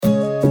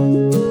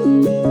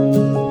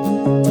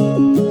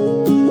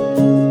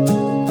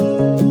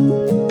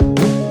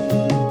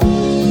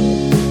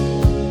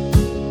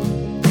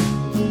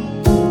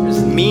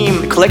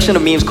collection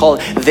of memes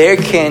called There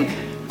Can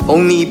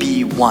Only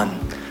Be One.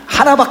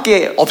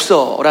 하나밖에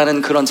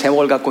없어라는 그런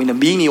제목을 갖고 있는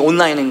밈이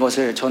온라인인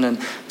것을 저는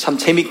참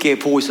재밌게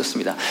보고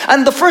있었습니다.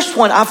 And the first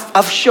one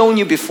I've shown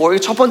you before.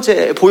 첫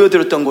번째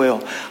보여드렸던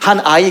거예요. 한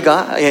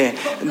아이가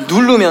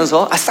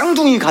누르면서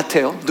쌍둥이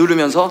같아요.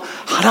 누르면서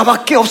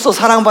하나밖에 없어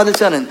사랑받을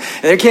자는.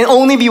 There can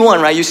only be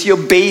one, right? You see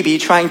a baby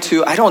trying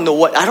to, I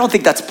don't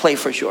think that's play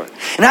for sure.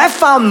 And I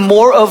found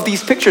more of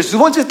these pictures. 두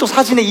번째 또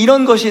사진에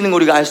이런 것이 있는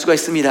걸 우리가 알 수가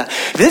있습니다.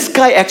 This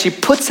guy actually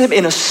puts him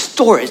in a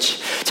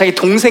storage. 자기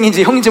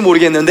동생인지 형인지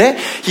모르겠는데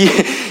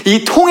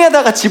이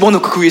통에다가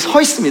집어넣고 그 위에 서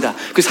있습니다.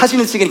 그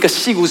사진을 찍으니까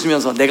씩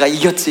웃으면서 내가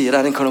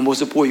이겼지라는 그런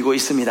모습 보이고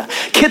있습니다.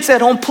 Kids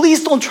at home,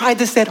 please don't try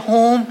this at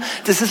home.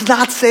 This is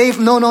not safe.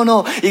 No.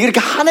 이게 이렇게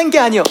하는 게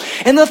아니에요.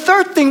 And the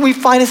third thing we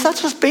find is not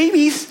just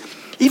babies,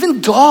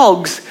 even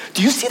dogs.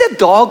 Do you see that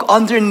dog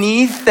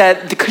underneath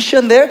the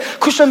cushion there?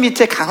 쿠션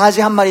밑에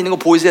강아지 한 마리 있는 거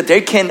보이세요?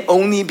 There can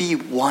only be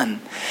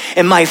one.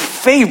 And my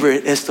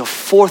favorite is the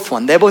fourth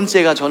one. 네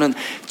번째가 저는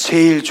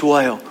제일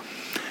좋아요.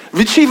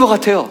 리트리버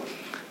같아요.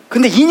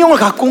 근데 인형을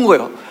갖고 온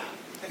거예요.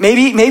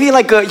 Maybe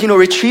like a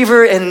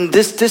retriever, and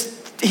this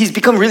he's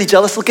become really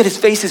jealous. Look at his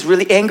face; he's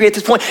really angry at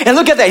this point. And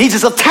look at that; he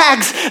just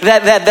attacks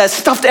that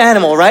stuffed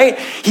animal, right?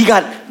 He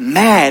got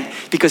mad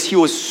because he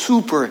was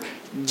super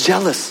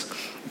jealous.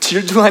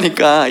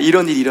 질투하니까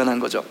이런 일이 일어난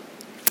거죠.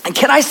 And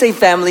can I say,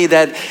 family,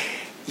 that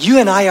you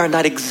and I are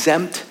not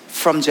exempt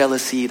from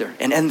jealousy either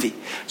and envy.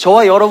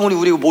 저와 여러분이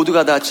우리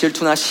모두가 다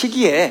질투나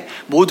시기에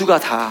모두가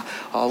다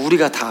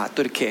우리가 다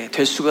또 이렇게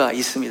될 수가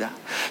있습니다.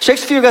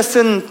 셰익스피어가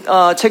쓴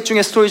책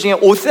중에 스토리 중에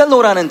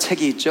오셀로라는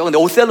책이 있죠. 근데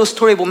오셀로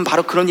스토리에 보면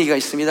바로 그런 얘기가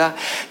있습니다.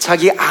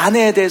 자기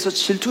아내에 대해서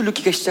질투를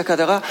느끼기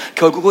시작하다가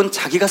결국은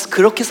자기가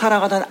그렇게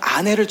사랑하던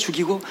아내를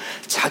죽이고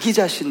자기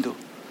자신도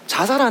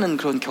자살하는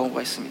그런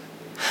경우가 있습니다.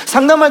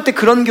 상담할 때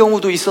그런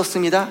경우도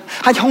있었습니다.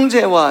 한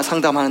형제와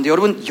상담하는데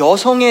여러분,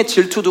 여성의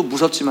질투도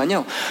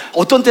무섭지만요,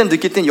 어떤 때는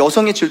느낄 땐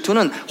여성의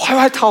질투는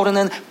활활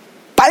타오르는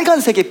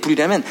빨간색의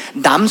불이라면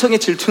남성의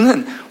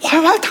질투는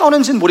활활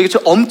타오르는지는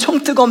모르겠지만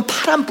엄청 뜨거운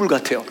파란 불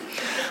같아요.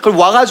 그걸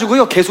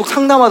와가지고요 계속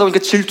상담하다 보니까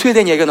질투에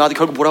대한 얘기가 나와도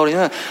결국 뭐라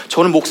그러냐면,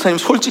 저는 목사님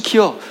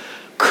솔직히요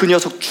그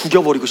녀석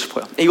죽여버리고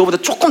싶어요. 이거보다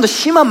조금 더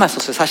심한 말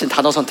썼어요. 사실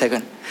단어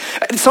선택은.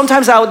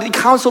 Sometimes I would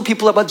counsel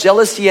people about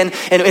jealousy, and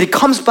it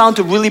comes down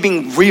to really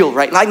being real,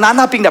 right? Like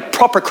not being that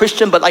proper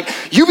Christian, but like,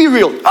 you be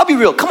real, I'll be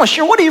real. Come on,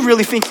 share what are you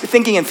really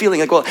thinking and feeling?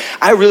 Like, well,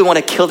 I really want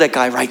to kill that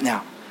guy right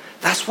now.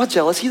 That's what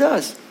jealousy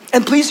does.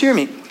 And please hear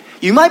me.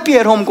 You might be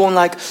at home going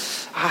like,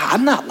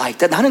 I'm not like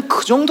that. 나는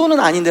그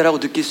정도는 아닌데라고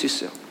느낄 수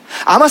있어요.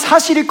 아마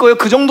사실일 거예요.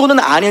 그 정도는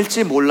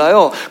아닐지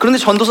몰라요. 그런데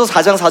전도서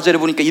 4장 4절에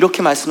보니까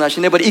이렇게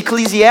말씀하시네. But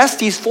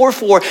Ecclesiastes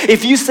 4:4,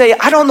 if you say,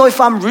 I don't know if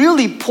I'm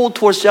really pulled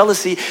towards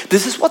jealousy,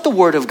 this is what the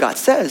word of God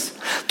says.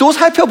 또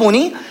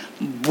살펴보니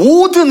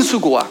모든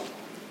수고와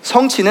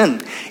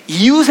성취는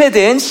이웃에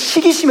대한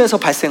시기심에서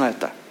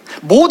발생하였다.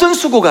 모든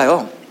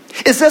수고가요.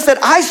 It says that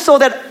I saw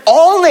that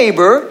all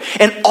labor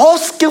and all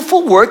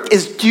skillful work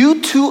is due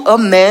to a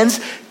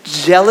man's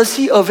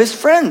jealousy of his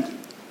friend.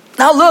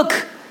 Now look,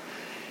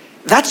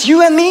 that's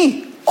you and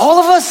me. All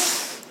of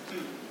us.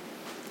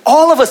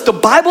 All of us. The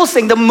Bible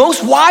saying, the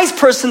most wise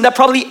person that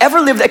probably ever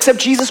lived except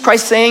Jesus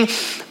Christ saying,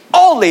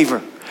 all labor.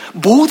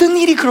 모든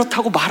일이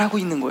그렇다고 말하고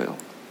있는 거예요.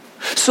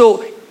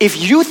 So if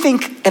you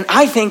think, and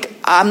I think,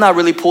 I'm not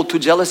really pulled to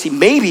jealousy,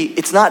 maybe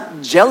it's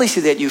not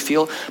jealousy that you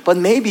feel, but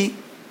maybe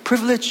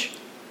privilege.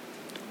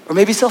 Or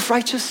maybe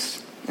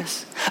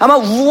self-righteousness. 아마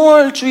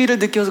우월주의를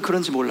느껴서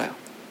그런지 몰라요.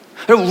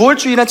 여러분,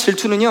 우월주의나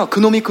질투는요,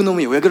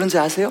 그놈이에요. 왜 그런지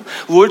아세요?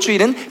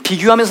 우월주의는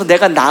비교하면서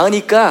내가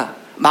나으니까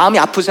마음이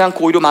아프지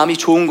않고 오히려 마음이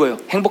좋은 거예요.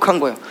 행복한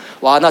거예요.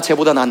 와, 나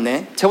쟤보다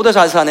낫네. 쟤보다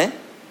잘 사네.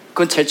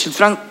 그건 제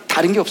질투랑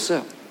다른 게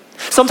없어요.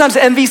 Sometimes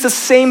envy is the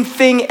same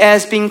thing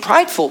as being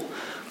prideful.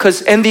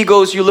 Because envy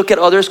goes, you look at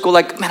others, go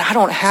like, man, I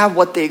don't have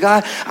what they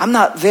got. I'm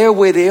not there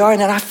where they are,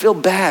 and then I feel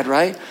bad,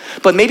 right?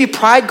 But maybe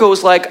pride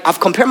goes like, I've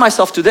compared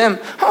myself to them.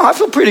 Oh, I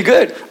feel pretty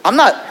good. I'm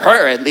not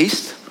her, at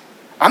least.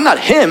 I'm not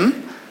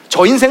him.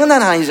 저 인생은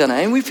난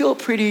아니잖아요. And we feel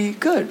pretty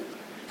good.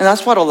 And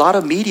that's what a lot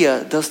of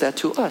media does that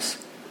to us.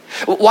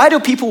 Why do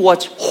people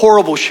watch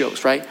horrible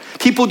shows, right?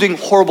 People doing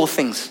horrible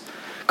things.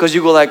 Because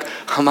you go like,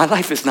 oh, my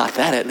life is not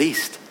that, at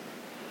least.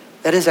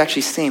 That is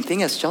actually the same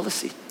thing as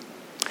jealousy.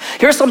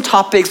 Here are some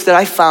topics that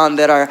I found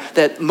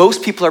that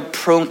most people are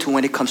prone to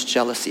when it comes to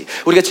jealousy.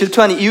 우리가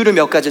질투하는 이유를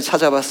몇 가지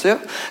찾아봤어요.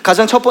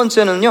 가장 첫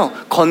번째는요,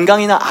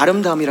 건강이나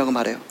아름다움이라고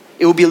말해요.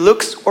 It will be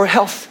looks or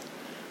health.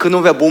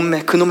 그놈의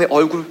몸매, 그놈의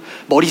얼굴,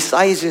 머리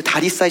사이즈,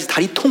 다리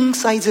통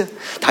사이즈,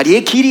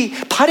 다리의 길이,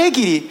 팔의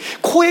길이,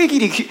 코의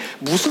길이,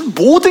 무슨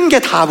모든 게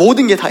다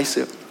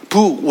있어요.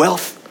 부,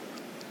 wealth.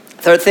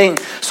 Third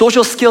thing,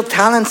 social skill,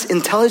 talents,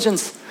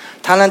 intelligence.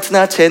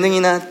 탤런트나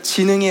재능이나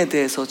지능에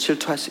대해서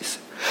질투할 수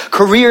있어요.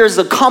 Careers,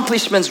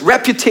 accomplishments,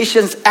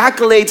 reputations,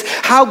 accolades,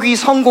 학위,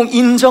 성공,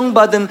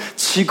 인정받음,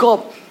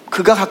 직업,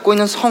 그가 갖고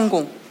있는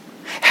성공.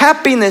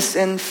 happiness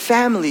and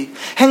family.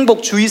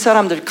 행복, 주위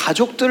사람들,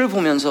 가족들을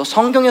보면서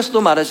성경에서도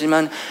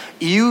말하지만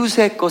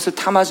이웃의 것을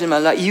탐하지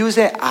말라,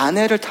 이웃의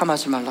아내를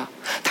탐하지 말라.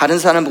 다른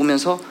사람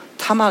보면서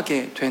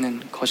탐하게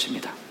되는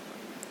것입니다.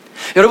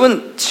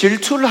 여러분,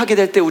 질투를 하게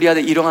될 때 우리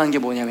안에 일어나는 게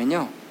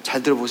뭐냐면요,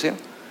 잘 들어보세요.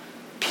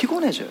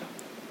 피곤해져요.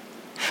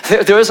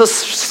 There was a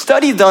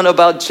study done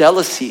about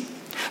jealousy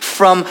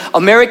from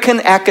American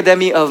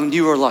Academy of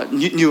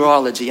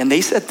Neurology, and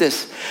they said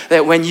this,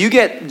 that when you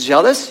get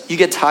jealous, you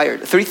get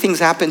tired. 3 things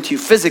happen to you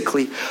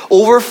physically: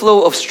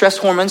 overflow of stress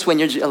hormones when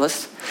you're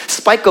jealous,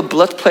 spike of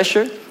blood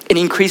pressure, and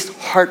increased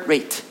heart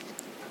rate.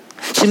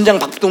 심장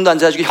박동도 안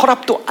좋아지고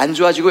혈압도 안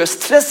좋아지고요,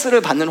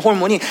 스트레스를 받는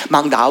호르몬이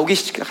막 나오기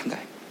시작한다.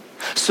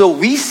 So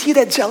we see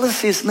that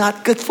jealousy is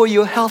not good for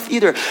your health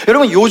either.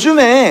 여러분,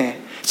 요즘에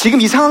지금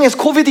이 상황에서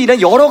코비드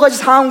이런 여러 가지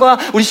상황과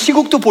우리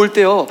시국도 볼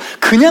때요,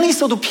 그냥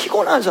있어도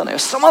피곤하잖아요.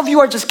 Some of you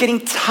are just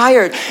getting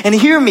tired. And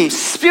hear me,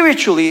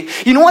 spiritually,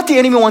 you know what the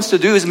enemy wants to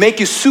do is make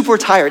you super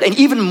tired and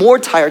even more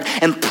tired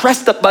and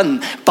press the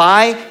button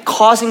by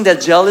causing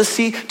that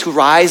jealousy to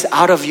rise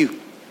out of you.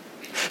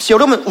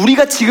 여러분,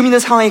 우리가 지금 있는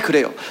상황이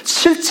그래요.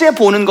 실제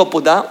보는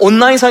것보다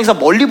온라인상에서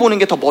멀리 보는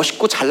게 더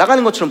멋있고 잘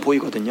나가는 것처럼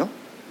보이거든요.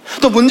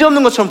 또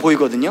문제없는 것처럼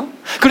보이거든요.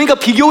 그러니까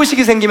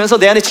비교의식이 생기면서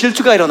내 안에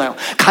질투가 일어나요.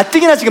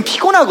 가뜩이나 지금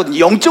피곤하거든요.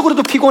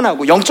 영적으로도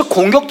피곤하고 영적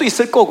공격도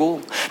있을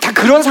거고 다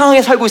그런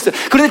상황에 살고 있어요.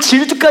 그런데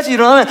질투까지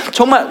일어나면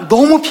정말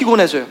너무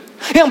피곤해져요.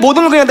 그냥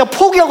모든 걸 그냥 다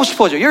포기하고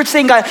싶어져요. You're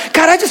saying,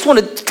 God, I just want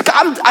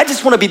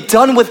to be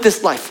done with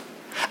this life.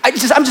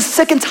 I'm just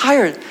sick and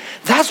tired.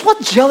 That's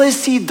what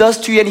jealousy does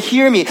to you. And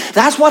hear me,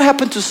 that's what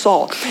happened to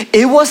Saul.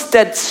 It was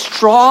that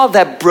straw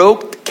that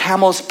broke the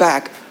camel's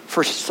back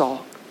for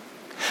Saul.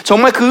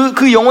 정말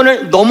그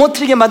영혼을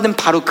넘어뜨리게 만든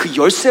바로 그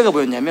열쇠가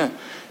뭐였냐면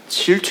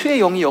질투의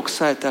영이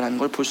역사했다는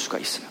걸 볼 수가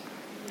있어요.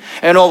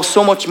 And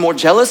so much more,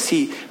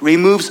 jealousy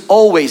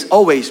always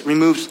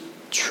removes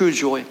true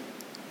joy.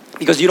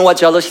 Because you know what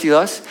jealousy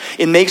does?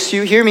 It makes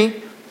you, hear me,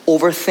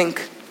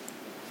 overthink.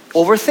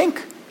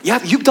 Yeah,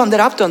 you've done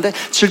that, I've done that.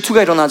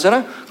 질투가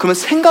일어나잖아? 그러면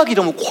생각이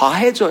너무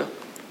과해져요.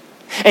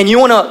 And you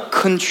want to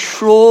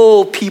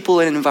control people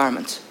and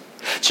environments.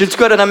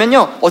 질투가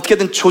일어나면요,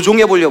 어떻게든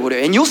조종해 보려고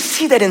그래요. And you'll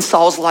see that in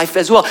Saul's life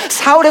as well.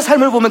 사울의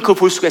삶을 보면 그걸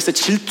볼 수가 있어요.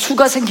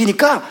 질투가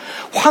생기니까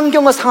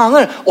환경과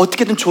상황을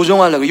어떻게든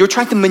조종하려고. You're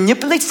trying to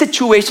manipulate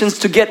situations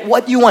to get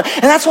what you want.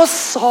 And that's what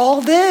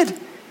Saul did.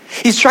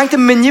 He's trying to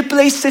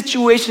manipulate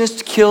situations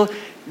to kill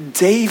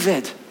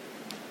David.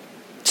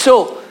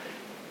 So,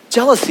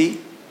 jealousy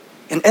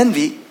and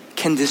envy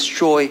can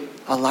destroy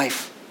a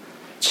life.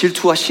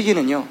 질투와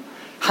시기는요,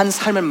 한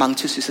삶을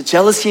망칠 수 있어.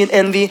 Jealousy and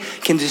envy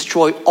can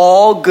destroy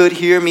all good,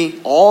 hear me,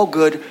 all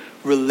good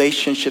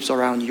relationships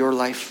around your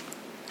life.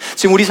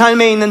 지금 우리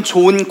삶에 있는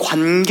좋은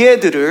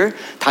관계들을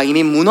다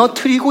이미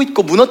무너뜨리고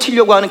있고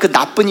무너뜨리려고 하는 그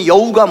나쁜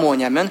여우가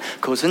뭐냐면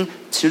그것은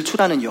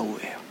질투라는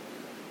여우예요.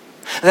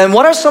 Then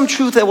what are some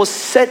truths that will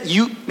set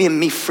you and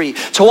me free?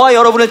 저와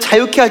여러분을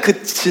자유케 할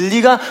그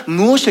진리가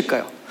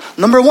무엇일까요?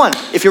 Number 1,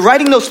 if you're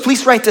writing notes,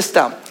 please write this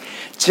down.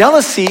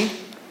 Jealousy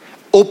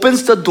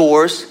opens the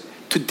doors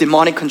to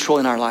demonic control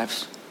in our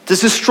lives.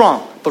 This is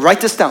strong, but write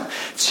this down.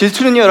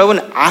 질투는요, 여러분,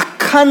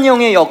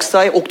 악한영의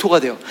역사의 옥토가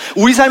돼요.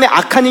 우리 삶의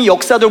악한의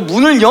역사들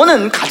문을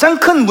여는 가장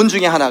큰 문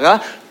중에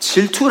하나가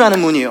질투라는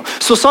문이에요.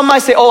 So some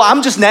might say, oh,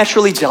 I'm just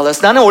naturally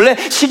jealous. 나는 원래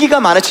시기가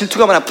많아,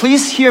 질투가 많아.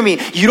 Please hear me.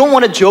 You don't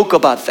want to joke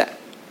about that.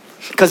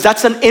 Because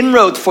that's an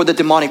inroad for the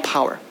demonic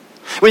power.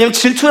 왜냐면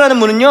질투라는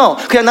문은요,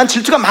 그냥 난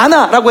질투가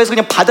많아 라고 해서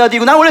그냥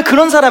받아들이고 난 원래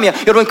그런 사람이야.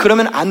 여러분,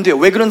 그러면 안 돼요.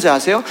 왜 그런지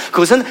아세요?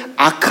 그것은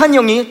악한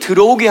영이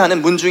들어오게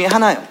하는 문 중에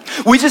하나예요.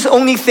 We just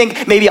only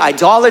think maybe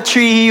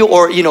idolatry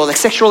or, like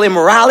sexual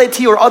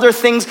immorality or other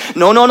things.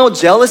 No.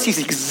 Jealousy is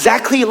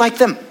exactly like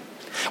them.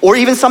 Or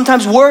even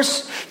sometimes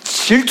worse.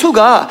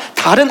 질투가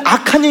다른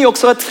악한 영의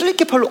역사가 틀릴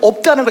게 별로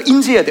없다는 걸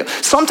인지해야 돼요.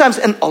 Sometimes,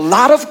 and a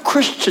lot of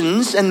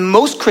Christians and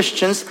most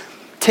Christians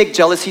take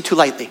jealousy too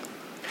lightly.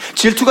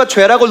 질투가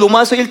죄라고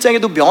로마서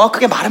 1장에도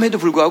명확하게 말함에도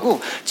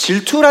불구하고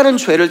질투라는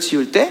죄를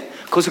지을 때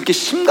그것을 그렇게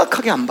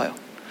심각하게 안 봐요.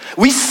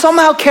 We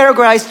somehow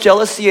categorize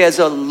jealousy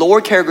as a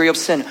lower category of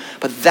sin,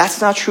 but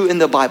that's not true in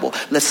the Bible.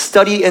 Let's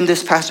study in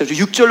this passage.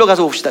 6절로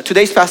가서 봅시다.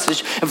 Today's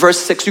passage, verse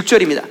 6,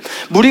 6절입니다.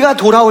 무리가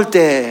돌아올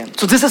때,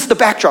 so this is the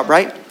backdrop,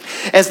 right?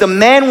 As the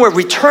men were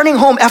returning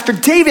home after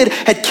David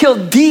had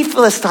killed the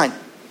Philistine.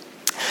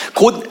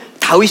 곧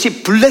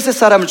다윗이 블레셋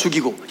사람을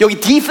죽이고 여기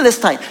the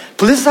Philistine,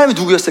 블레셋 사람이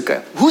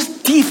누구였을까요? Who's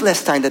the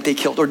Philistine that they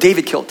killed or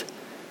David killed?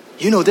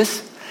 You know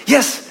this?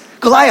 Yes,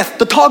 Goliath,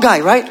 the tall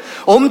guy, right?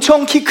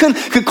 엄청 키 큰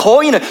그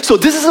거인을. So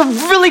this is a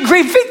really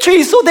great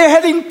victory. So they're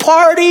having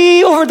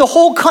party over the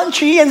whole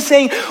country and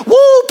saying,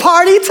 "Woo,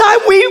 party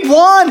time!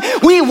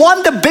 We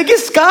won the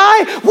biggest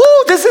guy. Woo,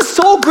 this is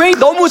so great.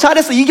 너무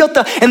잘했어,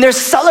 이겼다." And they're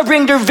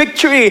celebrating their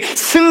victory.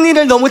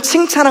 승리를 너무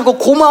칭찬하고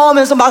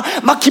고마워하면서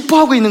막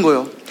기뻐하고 있는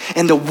거예요.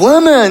 And the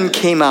woman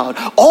came out,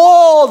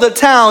 all the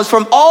towns,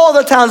 from all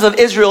the towns of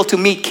Israel to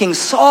meet King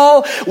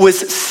Saul was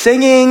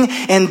singing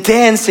and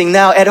dancing.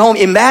 Now at home,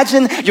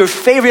 imagine your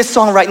favorite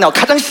song right now.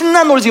 가장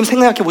신나는 노래 지금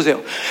생각해 보세요.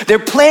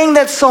 They're playing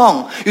that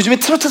song. 요즘에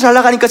트로트 잘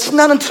나가니까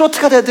신나는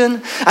트로트가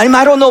되든, 아니면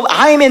I don't know,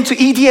 I'm into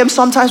EDM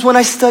sometimes when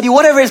I study,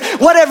 whatever it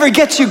is, whatever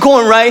gets you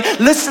going, right?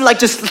 Listen, like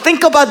just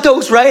think about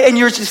those, right? And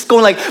you're just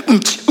going like,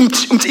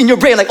 in your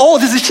brain, like, oh,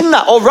 this is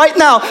신나. Oh, right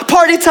now,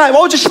 party time.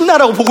 Oh, just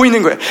신나라고 보고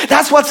있는 거예요.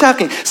 That's what's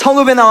happening.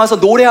 성읍에 나와서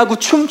노래하고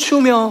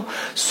춤추며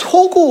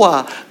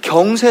소고와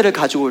경세를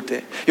가져올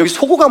때, 여기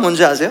소고가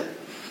뭔지 아세요?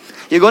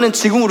 이거는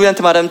지금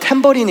우리한테 말하면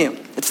탬버린이에요.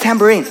 It's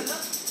tambourine.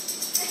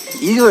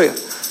 이거예요.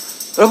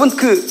 여러분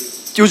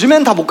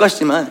요즘엔 다 못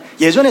가시지만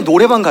예전에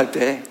노래방 갈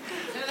때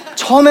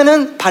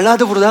처음에는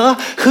발라드 부르다가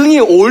흥이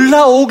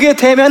올라오게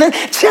되면은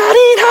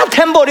짜리나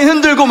탬버린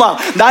흔들고 막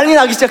난리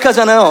나기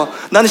시작하잖아요.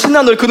 나는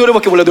신나는 노래 그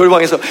노래밖에 몰라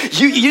노래방에서.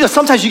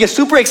 Sometimes you get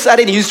super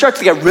excited and you start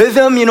to get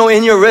rhythm, you know,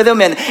 in your rhythm.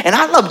 And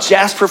I love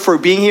Jasper for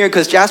being here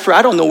because Jasper,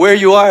 I don't know where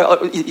you are.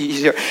 He's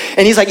here.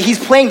 And he's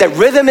playing that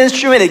rhythm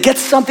instrument. It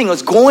gets something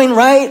that's going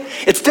right.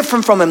 It's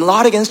different from a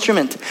melodic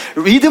instrument.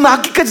 리듬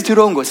악기까지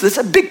들어온 거예요. So it's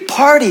a big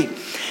party.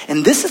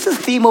 And this is the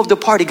theme of the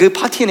party. 그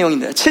파티의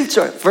내용입니다.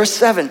 7절, verse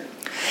 7.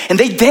 And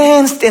they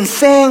danced and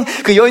sang.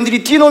 그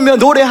여인들이 뛰놀며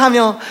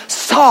노래하며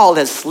Saul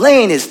has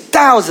slain his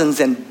thousands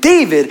and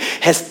David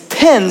has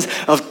tens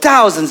of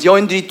thousands.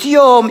 여인들이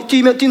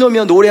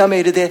뛰놀며 노래하며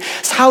이르되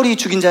사울이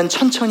죽인 자는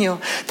천천히요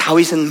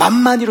다윗은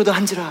만만이로도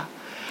한지라.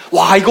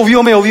 와, 이거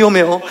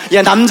위험해요.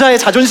 야, 남자의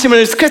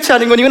자존심을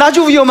스크래치하는 건 이건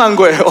아주 위험한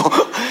거예요.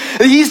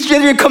 He's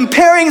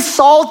comparing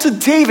Saul to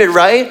David,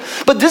 right?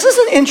 But this is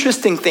an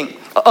interesting thing.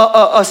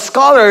 A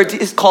scholar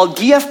is called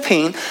D.F.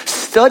 Payne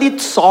studied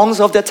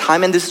songs of that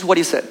time, and this is what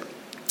he said.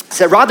 He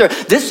said, rather,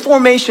 this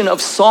formation of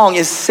song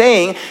is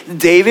saying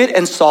David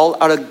and Saul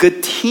are a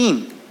good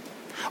team.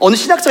 어느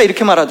신학자가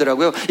이렇게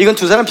말하더라고요. 이건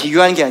두 사람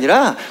비교하는 게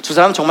아니라 두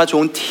사람 정말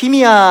좋은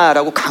팀이야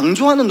라고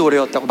강조하는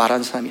노래였다고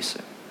말하는 사람이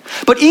있어요.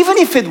 But even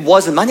if it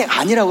wasn't, 만약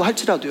아니라고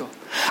할지라도요.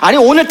 아니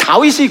오늘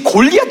다윗이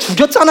골리앗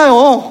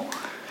죽였잖아요.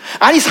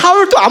 아니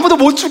사울도 아무도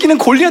못 죽이는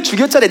골리앗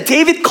죽였잖아요.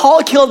 David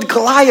killed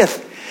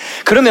Goliath.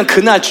 그러면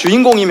그날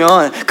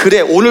주인공이면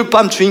그래 오늘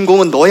밤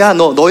주인공은 너야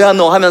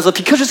너 하면서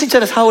비켜줄 수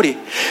있잖아요. 사울이.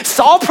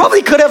 Saul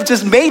probably could have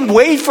just made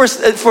way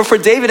for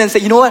David and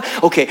said, you know what?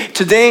 Okay,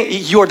 today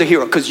you are the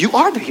hero because you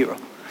are the hero.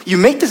 You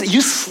make this,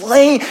 you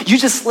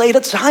just slayed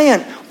a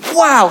giant.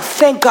 Wow,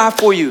 thank God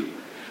for you.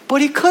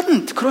 But he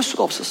couldn't. 그럴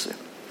수가 없었어요.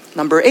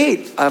 Number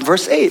 8,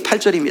 verse 8,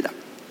 8절입니다.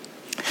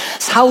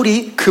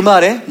 사울이 그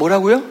말에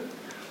뭐라고요?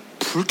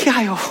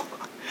 불쾌하여.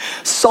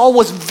 Saul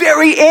was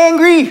very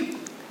angry.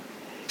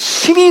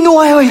 심히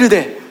노하여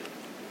이르되.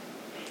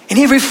 And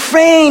he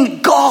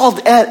refrained,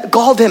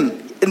 galled him.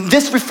 And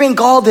this refrain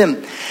galled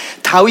him.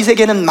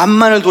 다윗에게는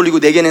만만을 돌리고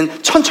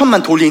내게는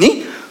천천만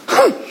돌리니?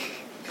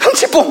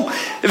 흥치뽕.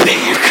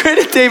 They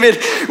credited David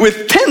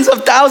with tens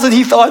of thousands,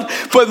 he thought.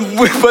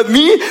 But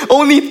me,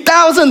 only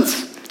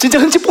thousands. 진짜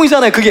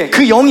흥치뽕이잖아요. 그게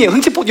그 영이에요.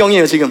 흥치뽕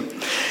영이에요 지금.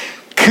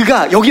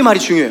 그가 여기 말이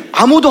중요해요.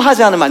 아무도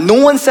하지 않은 말. No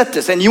one said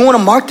this, and you want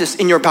to mark this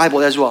in your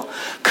Bible as well.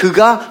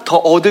 그가 더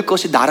얻을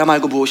것이 나라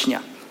말고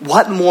무엇이냐?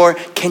 What more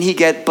can he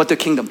get but the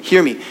kingdom?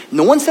 Hear me.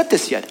 No one said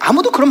this yet.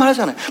 아무도 그런 말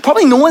하잖아요.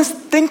 Probably no one's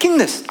thinking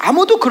this.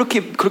 아무도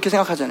그렇게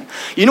생각하잖아요.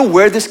 You know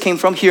where this came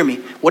from? Hear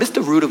me. What is the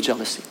root of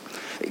jealousy?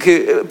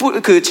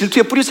 그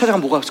질투의 뿌리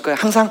찾아가면 뭐가 없을까요?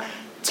 항상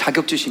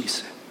자격지심이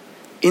있어요.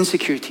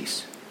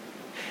 Insecurities.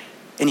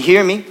 And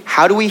hear me.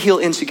 How do we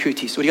heal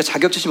insecurities? 우리가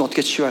자격지심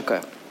어떻게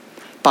치유할까요?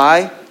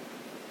 By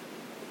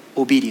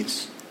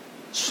obedience.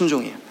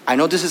 순종이에요. I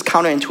know this is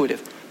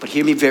counterintuitive, but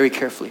hear me very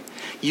carefully.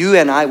 You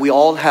and I, we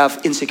all have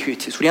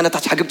insecurities. 우리 하나 다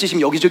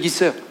자격지심 여기저기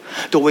있어요.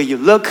 The way you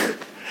look,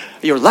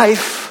 your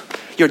life,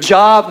 your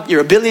job, your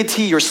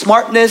ability, your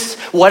smartness,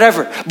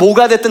 whatever.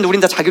 뭐가 됐든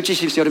우린 다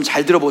자격지심이 있어요. 여러분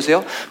잘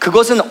들어보세요.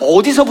 그것은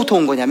어디서부터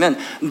온 거냐면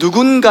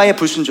누군가의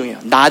불순종이에요.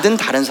 나든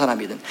다른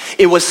사람이든.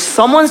 It was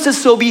someone's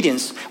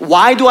disobedience.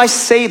 Why do I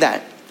say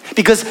that?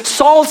 Because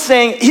Saul's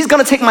saying, he's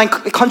going to take my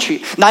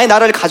country. 나의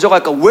나라를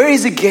가져갈까? Where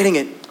is he getting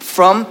it?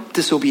 From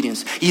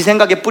disobedience. 이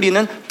생각의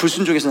뿌리는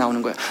불순종에서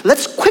나오는 거예요.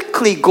 Let's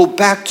quickly go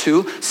back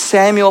to 1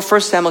 Samuel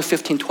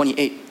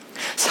 15:28.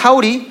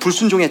 사울이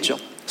불순종했죠.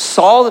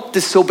 Saul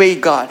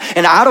disobeyed God.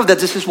 And out of that,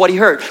 this is what he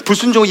heard.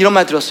 불순종은 이런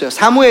말 들었어요.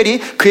 사무엘이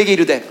그에게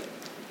이르되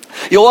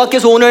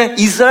여호와께서 오늘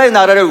이스라엘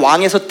나라를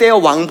왕에서 떼어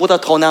왕보다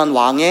더 나은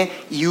왕의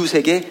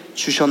이웃에게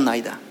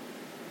주셨나이다.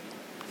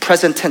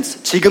 Present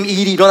tense. 지금 이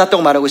일이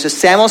일어났다고 말하고 있어요.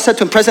 Samuel said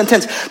to him, present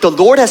tense, the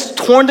Lord has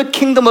torn the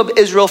kingdom of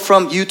Israel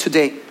from you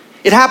today.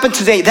 It happened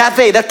today, that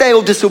day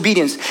of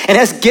disobedience, and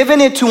has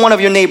given it to one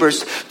of your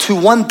neighbors, to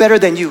one better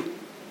than you.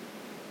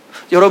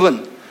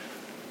 여러분,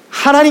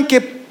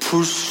 하나님께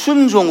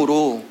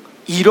불순종으로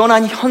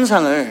일어난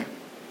현상을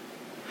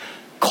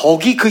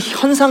거기 그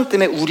현상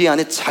때문에 우리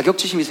안에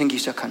자격지심이 생기기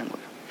시작하는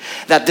거예요.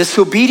 That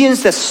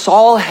disobedience that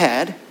Saul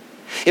had,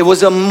 it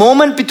was a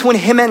moment between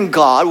him and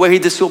God where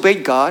he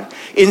disobeyed God.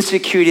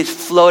 Insecurity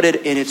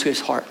flooded into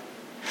his heart.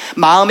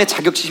 마음에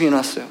자격지심이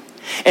일어났어요.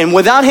 And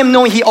without him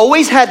knowing, he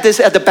always had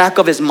this at the back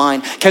of his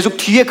mind. 계속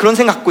뒤에 그런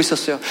생각 갖고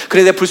있었어요.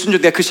 그래 내가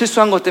불순종, 내가 그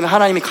실수한 것 때문에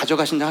하나님이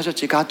가져가신다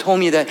하셨지. God told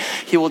me that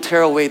he will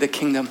tear away the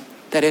kingdom.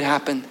 That it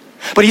happened.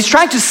 But he's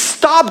trying to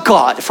stop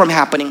God from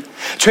happening.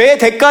 죄의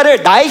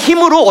대가를 나의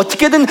힘으로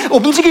어떻게든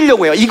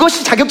움직이려고 해요.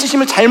 이것이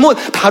자격지심을 잘못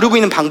다루고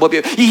있는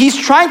방법이에요. He's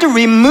trying to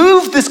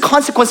remove this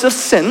consequence of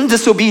sin,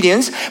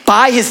 disobedience,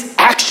 by his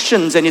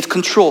actions and his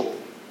control.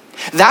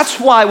 That's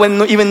why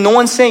when even no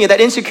one's saying it, that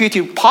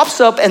insecurity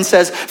pops up and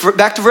says,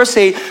 back to verse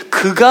 8,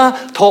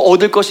 그가 더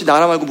얻을 것이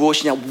나라 말고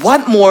무엇이냐?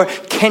 What more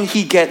can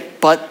he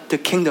get but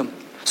the kingdom?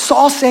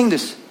 Saul's saying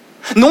this.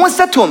 No one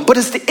said to him, but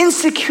it's the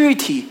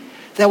insecurity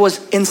that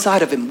was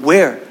inside of him.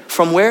 Where?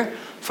 From where?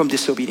 From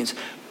disobedience.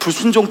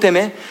 불순종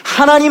때문에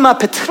하나님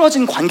앞에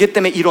틀어진 관계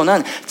때문에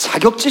일어난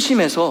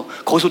자격지심에서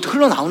거기서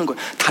흘러나오는 거예요.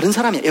 다른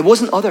사람이야. It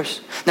wasn't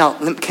others. Now,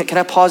 can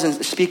I pause and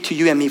speak to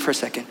you and me for a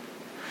second?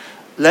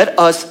 Let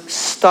us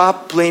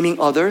stop blaming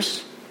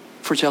others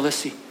for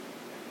jealousy.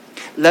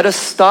 Let us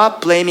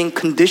stop blaming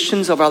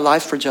conditions of our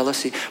life for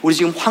jealousy. 우리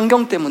지금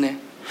환경 때문에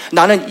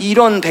나는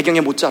이런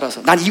배경에 못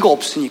자라서 난 이거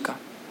없으니까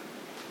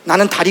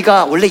나는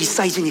다리가 원래 이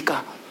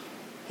사이즈니까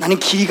나는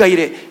길이가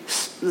이래.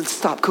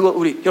 Stop. 그거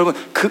우리 여러분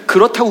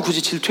그렇다고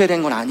굳이 질투해야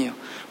되는 건 아니에요.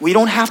 We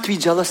don't have to be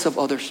jealous of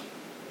others.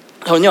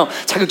 저는요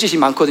자격지심이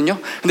많거든요.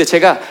 근데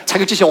제가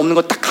자격지심 없는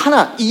거 딱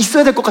하나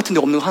있어야 될 것 같은데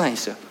없는 거 하나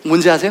있어요.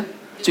 뭔지 아세요?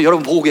 저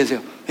여러분 보고 계세요.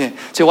 예,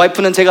 제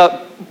와이프는 제가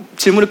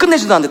질문을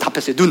끝내지도 않는데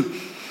답했어요. 눈.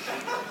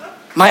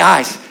 My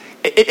eyes.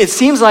 It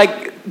seems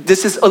like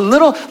this is a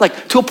little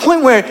like to a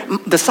point where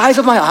the size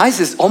of my eyes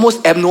is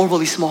almost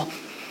abnormally small.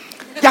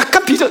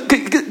 약간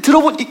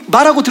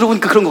말하고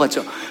들어보니까 그런 것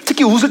같죠.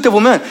 특히 웃을 때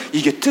보면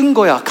이게 뜬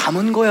거야,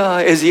 감은 거야,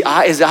 is the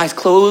eyes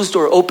closed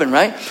or open,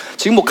 right?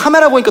 지금 뭐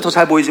카메라 보니까 더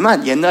잘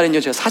보이지만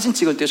옛날에는요 제가 사진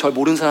찍을 때 잘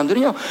모르는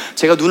사람들은요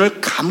제가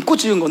눈을 감고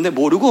찍은 건데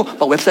모르고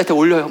막 웹사이트에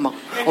올려요. 막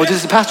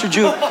this is Pastor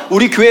June.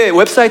 우리 교회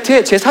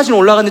웹사이트에 제 사진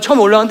올라갔는데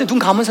처음에 올라갔는데 눈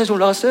감은 사진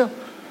올라갔어요.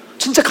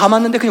 진짜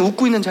감았는데 그냥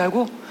웃고 있는 줄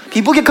알고.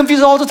 People get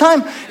confused all the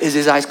time. Is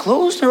his eyes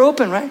closed or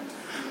open, right?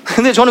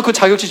 근데 저는 그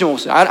자격지심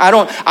없어요. I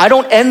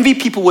don't envy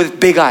people with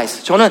big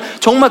eyes. 저는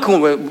정말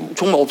그건 왜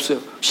정말 없어요.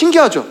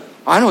 신기하죠?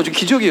 아니요,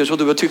 기적이에요.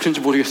 저도 어떻게 그런지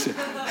모르겠어요.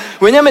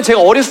 왜냐하면 제가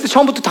어렸을 때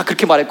처음부터 다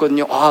그렇게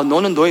말했거든요. 아,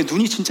 너는 너의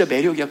눈이 진짜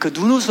매력이야. 그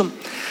눈웃음,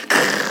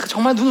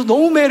 정말 눈웃음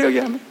너무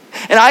매력이야.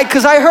 And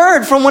because I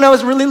heard from when I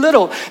was really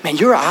little, man,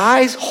 your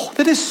eyes, oh,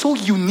 that is so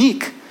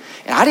unique.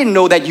 And I didn't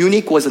know that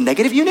unique was a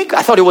negative unique.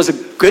 I thought it was a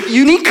good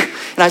unique.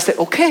 And I said,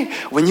 okay,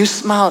 when you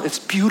smile, it's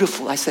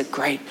beautiful. I said,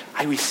 great,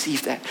 I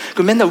received that.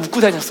 그럼 맨날 웃고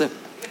다녔어요.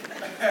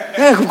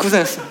 네, 웃고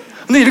다녔어요.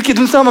 근데 이렇게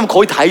눈싸움하면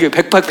거의 다 이겨요.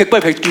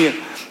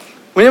 백발백중이에요.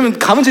 왜냐면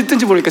감은지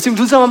뜬지 모르니까 지금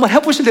눈싸움 한번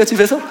해보실래요,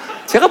 집에서?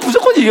 제가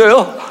무조건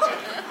이겨요.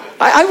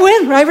 I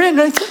win,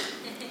 right?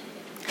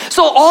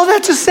 So all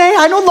that to say,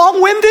 I know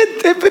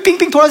long-winded,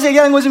 빙빙 돌아서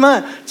얘기하는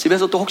거지만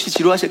집에서 또 혹시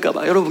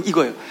지루하실까봐 여러분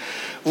이거예요.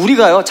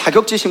 우리가요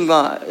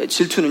자격지심과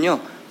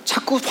질투는요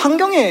자꾸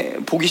환경에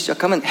보기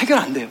시작하면 해결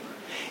안 돼요.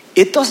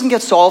 It doesn't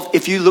get solved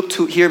if you look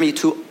to hear me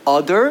to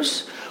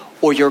others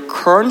or your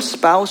current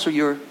spouse or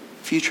your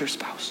future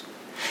spouse.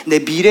 내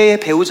미래의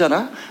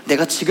배우자나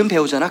내가 지금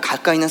배우자나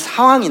가까이 있는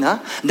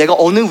상황이나 내가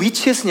어느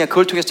위치에 있으냐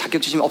그걸 통해서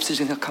자격지심이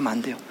없으시게 생각하면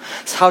안 돼요.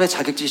 사울의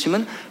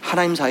자격지심은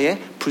하나님 사이에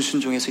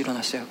불순종에서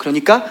일어났어요.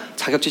 그러니까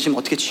자격지심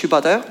어떻게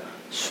치유받아요?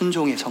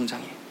 순종의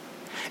성장이에요.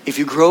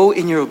 If you grow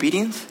in your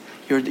obedience,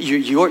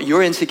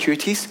 your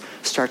insecurities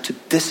start to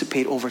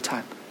dissipate over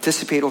time.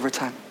 Let's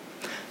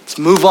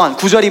move on.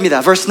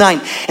 9절입니다. Verse 9.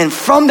 And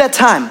from that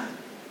time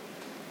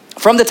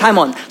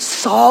on,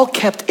 Saul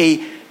kept a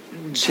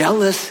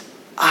jealous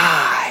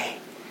eye.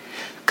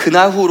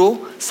 그날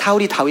후로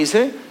사울이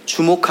다윗을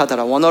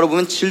주목하더라. 원어로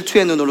보면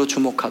질투의 눈으로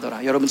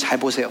주목하더라. 여러분 잘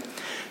보세요.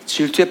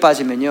 질투에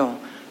빠지면요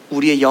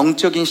우리의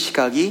영적인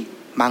시각이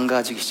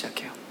망가지기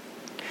시작해요.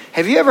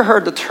 Have you ever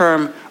heard the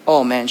term,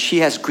 oh man,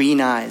 she has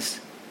green eyes?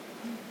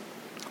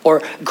 Or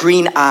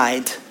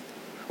green-eyed.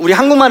 우리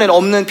한국말에는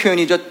없는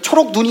표현이죠.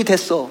 초록 눈이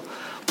됐어.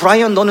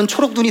 브라이언 너는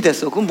초록 눈이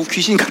됐어. 그건 뭐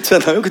귀신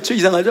같잖아요. 그렇죠?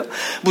 이상하죠?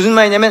 무슨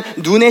말이냐면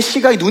눈의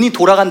시각이 눈이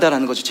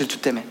돌아간다는 거죠.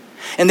 질투 때문에.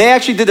 And they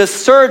actually did a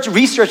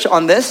research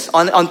on this,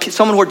 on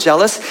someone who were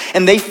jealous,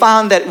 and they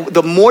found that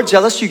the more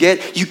jealous you get,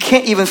 you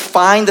can't even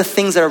find the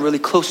things that are really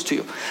close to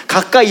you.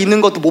 가까이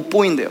있는 것도 못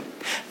보인대요.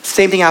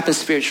 Same thing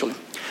happens spiritually.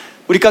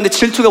 우리 가운데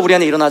질투가 우리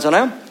안에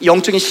일어나잖아요.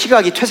 영적인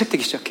시각이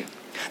퇴색되기 시작해요.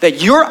 That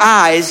your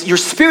eyes, your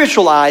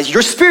spiritual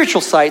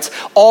sights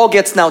all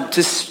gets now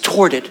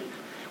distorted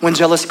when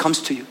jealousy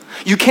comes to you.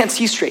 You can't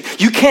see straight.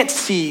 You can't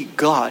see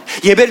God.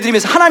 예배를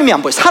드리면서 하나님이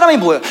안 보여요.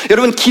 사람이 보여요.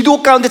 여러분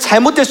기도 가운데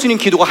잘못될 수 있는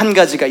기도가 한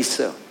가지가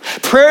있어요.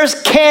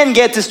 Prayers can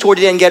get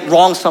distorted and get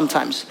wrong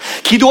sometimes.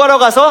 기도하러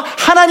가서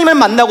하나님을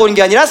만나고 오는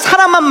게 아니라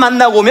사람만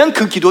만나고 오면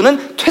그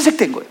기도는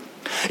퇴색된 거예요.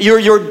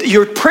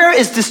 Your prayer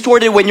is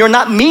distorted when you're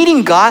not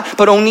meeting God,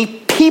 but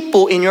only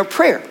people in your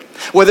prayer.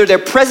 Whether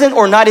they're present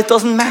or not, it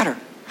doesn't matter.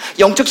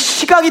 영적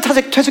시각이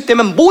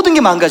퇴색되면 모든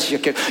게 망가지기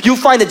시작해요. You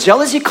find that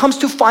jealousy comes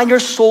to find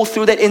your soul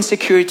through that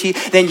insecurity.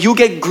 Then you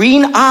get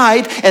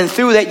green-eyed and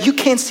through that you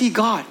can't see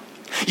God.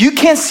 You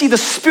can't see the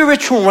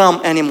spiritual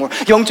realm anymore.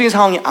 영적인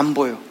상황이 안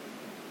보여.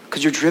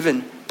 Because you're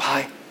driven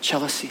by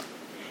jealousy.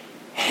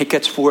 It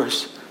gets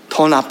worse.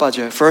 더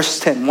나빠져요. Verse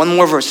 10. One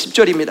more verse.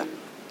 10절입니다.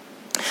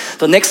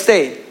 The next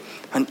day,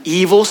 an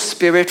evil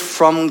spirit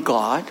from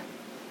God.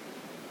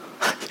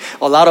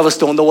 A lot of us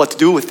don't know what to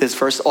do with this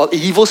verse. An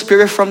evil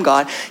spirit from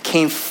God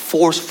came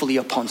forcefully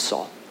upon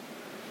Saul.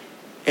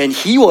 And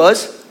he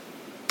was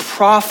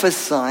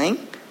prophesying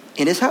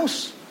in his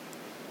house.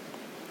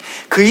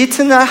 그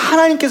이튿날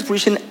하나님께서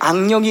부르신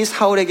악령이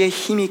사울에게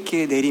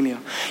힘있게 내리며,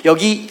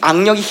 여기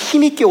악령이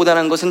힘있게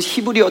오다는 것은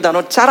히브리어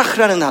단어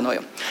짜라흐라는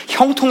단어예요.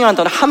 형통이라는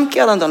단어,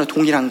 함께하다는 단어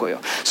동일한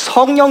거예요.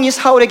 성령이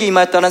사울에게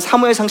임하였다는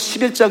사무엘상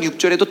 11장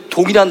 6절에도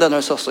동일한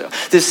단어를 썼어요.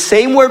 The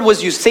same word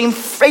was used, same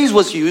phrase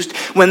was used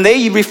when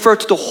they refer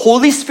to the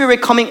Holy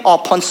Spirit coming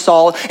upon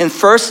Saul in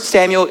 1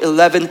 Samuel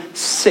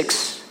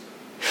 11:6.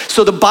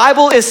 So the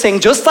Bible is saying,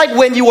 just like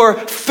when you were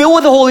filled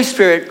with the Holy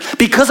Spirit,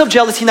 because of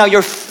jealousy, now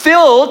you're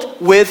filled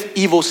with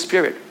evil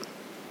spirit.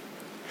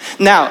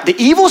 Now, the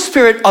evil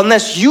spirit,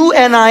 unless you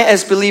and I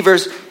as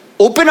believers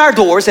open our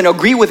doors and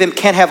agree with him,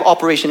 can't have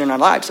operation in our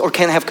lives or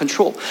can't have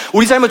control.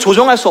 우리 삶을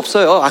조종할 수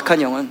없어요,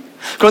 악한 영은.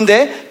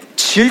 그런데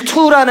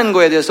질투라는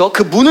거에 대해서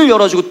그 문을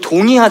열어주고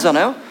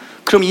동의하잖아요.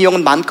 그럼 이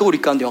영은 마음껏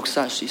우리 가운데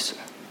역사할 수 있어요.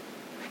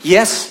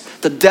 Yes,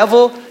 the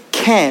devil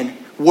can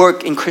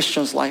work in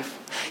Christians'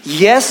 life.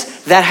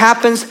 Yes, that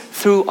happens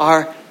through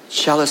our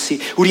jealousy.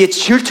 우리의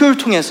질투를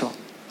통해서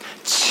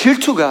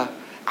질투가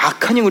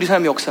악한 영 우리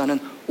삶의 역사하는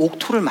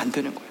옥토를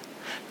만드는 거예요.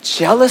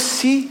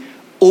 Jealousy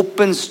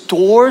opens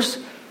doors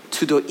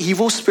to the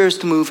evil spirits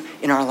to move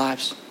in our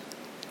lives.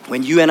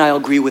 When you and I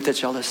agree with the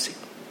jealousy.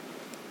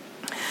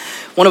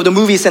 One of the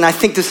movies, and I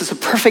think this is a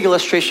perfect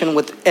illustration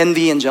with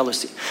envy and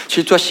jealousy.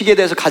 질투와 시기에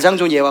대해서 가장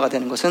좋은 예화가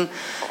되는 것은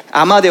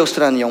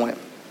아마데우스라는 영화예요.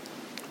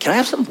 Can I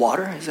have some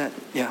water? Is that,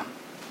 yeah.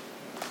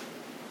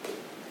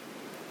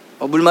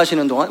 물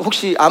마시는 동안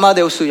혹시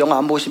아마데우스 영화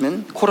안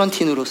보시면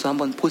코런틴으로서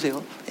한번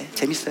보세요. 네,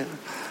 재밌어요.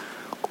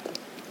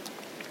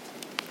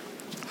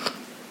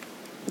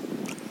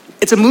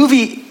 It's a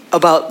movie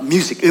about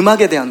music,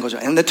 음악에 대한 거죠.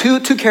 And the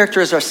two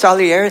characters are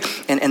Salieri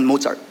and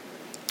Mozart.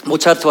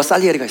 모차르트와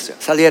살리에리가 있어요.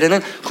 살리에리는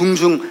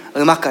궁중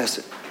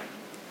음악가였어요.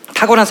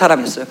 탁월한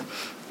사람이었어요.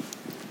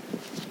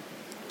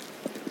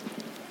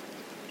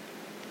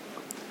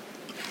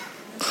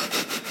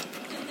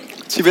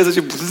 집에서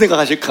지금 무슨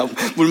생각하실까?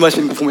 물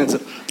마시는 거 보면서.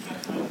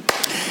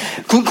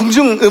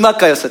 궁중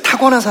음악가였어요.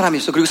 탁월한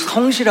사람이었어요. 그리고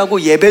성실하고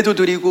예배도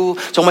드리고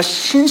정말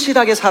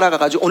신실하게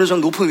살아가가지고 어느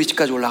정도 높은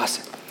위치까지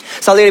올라갔어요.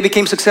 Salieri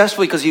became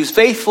successful because he was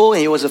faithful and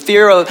he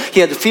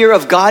had the fear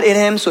of God in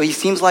him. So he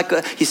seemed like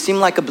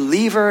a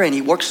believer and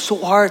he worked so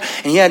hard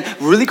and he had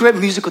really great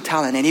musical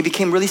talent and he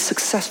became really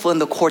successful in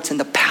the courts and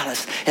the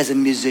palace as a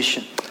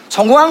musician.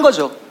 성공한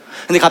거죠.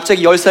 근데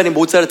갑자기 10살인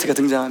모차르트가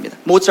등장합니다.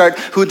 Mozart,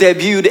 who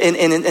debuted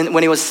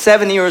when he was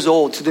 7 years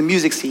old to the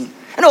music scene.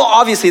 And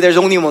obviously there's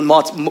only one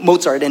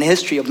Mozart in the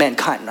history of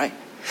mankind, right?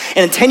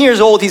 And at 10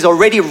 years old, he's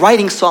already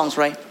writing songs,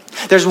 right?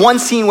 There's one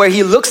scene where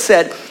he looks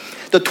at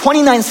the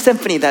 29th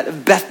symphony that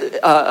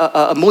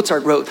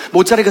Mozart wrote.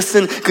 모차르트가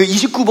쓴 그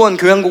 29번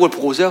교향곡을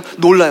보고서요,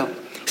 놀라요.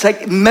 It's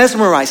like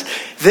mesmerized.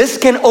 This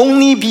can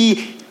only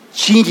be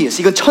genius.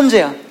 이건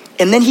천재야.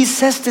 And then he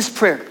says this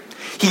prayer.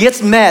 He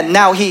gets mad.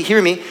 Now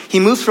hear me. He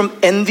moves from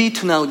envy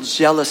to now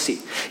jealousy.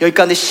 여기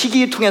가운데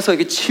시기를 통해서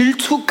이게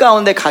질투로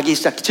가기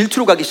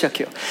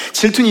시작해요.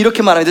 질투는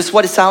이렇게 말합니다. This is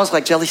what it sounds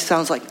like. Jealousy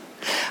sounds like.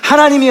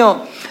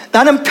 하나님이여,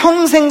 나는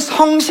평생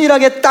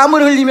성실하게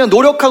땀을 흘리며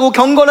노력하고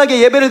경건하게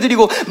예배를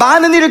드리고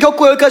많은 일을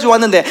겪고 여기까지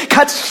왔는데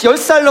같이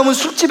 10살 넘은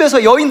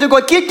술집에서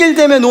여인들과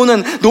낄낄대며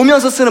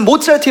노면서 쓰는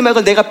모차르트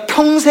음악을 내가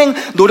평생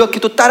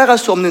노력해도 따라갈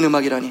수 없는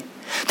음악이라니.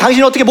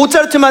 당신은 어떻게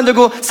모차르트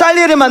만들고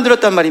살리에를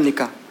만들었단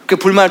말입니까? 그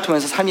불만을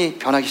통해서 삶이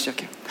변하기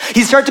시작해요.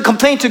 He started to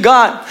complain to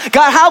God.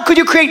 God, how could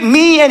you create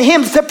me and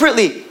him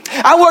separately?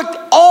 I worked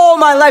all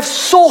my life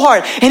so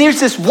hard. And here's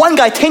this one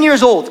guy, 10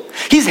 years old.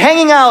 He's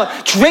hanging out,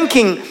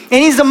 drinking, and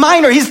he's a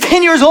minor. He's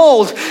 10 years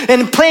old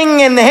and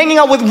playing and hanging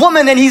out with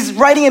women, and he's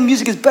writing and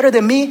music is better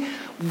than me.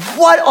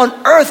 What on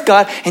earth,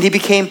 God? And he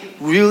became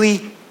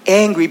really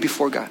angry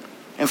before God.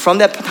 And from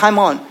that time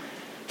on,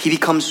 he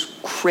becomes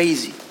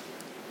crazy.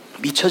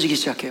 미쳐지기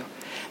시작해요.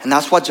 And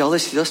that's what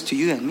jealousy does to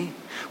you and me.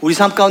 우리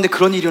삶 가운데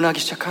그런 일이 일어나기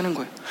시작하는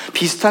거예요.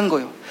 비슷한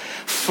거예요.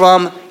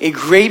 From a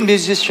great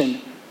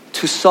musician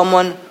to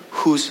someone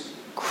who's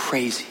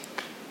crazy.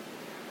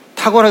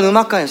 탁월한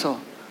음악가에서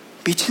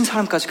미친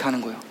사람까지 가는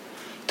거예요.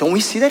 Don't we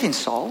see that in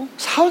Saul?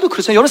 사울도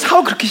그렇잖아요. 여러분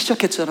사울 그렇게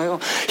시작했잖아요.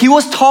 He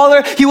was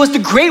taller. He was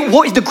the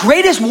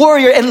greatest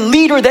warrior and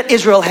leader that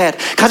Israel had.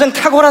 가장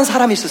탁월한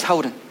사람이 있어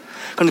사울은.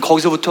 그런데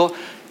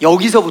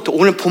여기서부터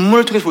오늘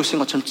본문을 통해서 볼 수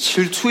있는 것처럼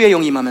질투의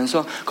영이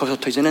임하면서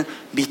거기서부터 이제는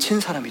미친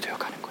사람이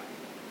되어가는 거예요.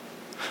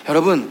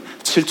 여러분,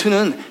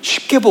 질투는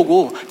쉽게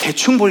보고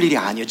대충 볼 일이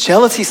아니에요.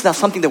 Jealousy is not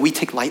something that we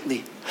take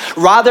lightly.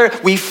 Rather,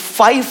 we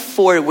fight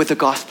for it with the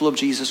gospel of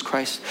Jesus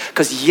Christ.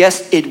 Because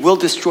yes, it will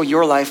destroy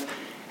your life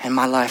and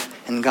my life.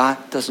 And God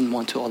doesn't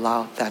want to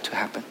allow that to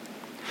happen.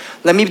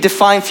 Let me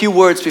define a few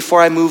words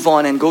before I move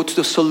on and go to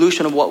the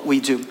solution of what we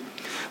do.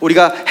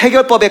 우리가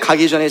해결법에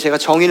가기 전에 제가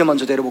정의를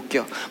먼저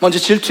내려볼게요. 먼저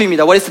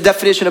질투입니다. What is the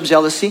definition of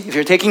jealousy? If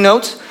you're taking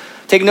notes,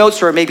 take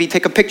notes or maybe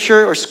take a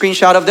picture or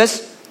screenshot of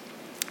this.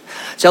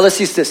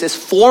 Jealousy is this. It's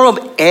form of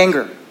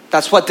anger.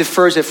 That's what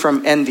differs it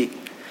from envy.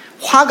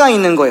 화가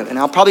있는 거예요. And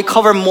I'll probably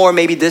cover more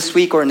maybe this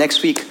week or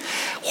next week.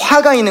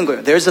 화가 있는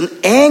거예요. There's an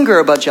anger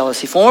about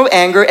jealousy. Form of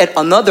anger at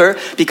another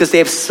because they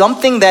have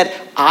something that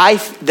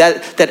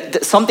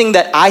something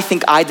that I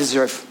think I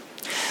deserve.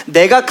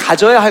 내가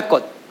가져야 할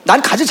것.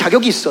 난 가질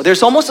자격이 있어.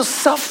 There's almost a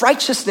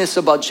self-righteousness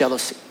about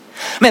jealousy.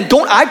 Man,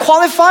 don't I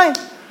qualify?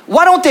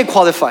 Why don't they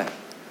qualify?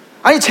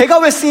 아니 제가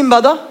왜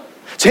쓰임받아?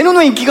 쟤는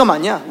왜 인기가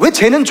많냐? 왜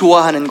쟤는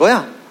좋아하는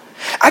거야?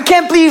 I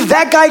can't believe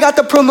that guy got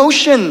the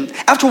promotion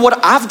after what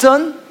I've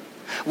done.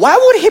 Why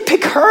would he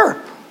pick her?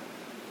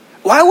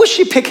 Why would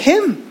she pick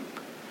him?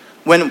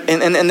 When in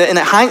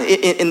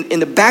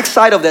the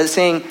backside of that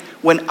saying,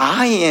 when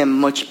I am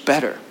much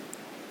better,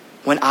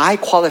 when I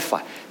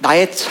qualify,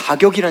 나의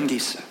자격이라는 게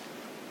있어요.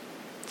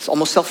 It's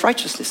almost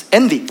self-righteousness.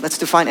 Envy. Let's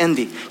define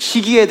envy.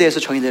 시기에 대해서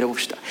정의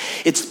내려봅시다.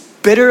 It's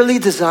bitterly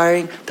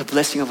desiring the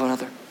blessing of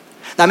another.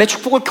 남의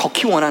축복을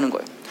격히 원하는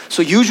거예요.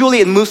 So usually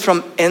it moves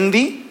from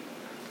envy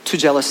to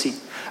jealousy.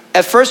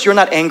 At first you're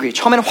not angry.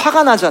 처음에는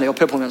화가 나잖아요.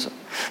 옆을 보면서.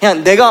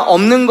 그냥 내가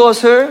없는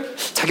것을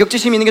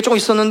자격지심 있는 게 조금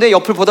있었는데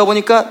옆을 보다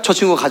보니까 저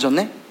친구가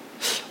가졌네.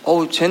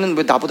 쟤는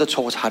왜 나보다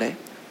저거 잘해?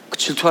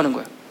 질투하는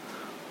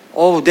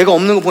거예요. 내가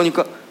없는 거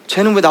보니까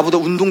쟤는 왜 나보다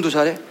운동도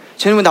잘해?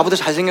 쟤는 왜 나보다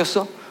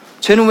잘생겼어?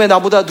 쟤는 왜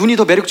나보다 눈이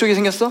더 매력적이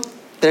생겼어?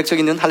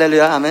 매력적인 눈.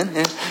 할렐루야. 아멘.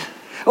 예.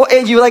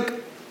 And you're like,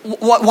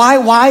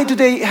 why do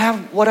they have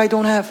what I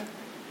don't have?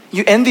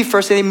 You envy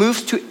first and it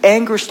moves to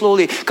anger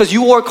slowly. Because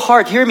you work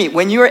hard. Hear me.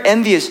 When you're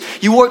envious,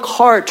 you work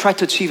hard, try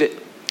to achieve it.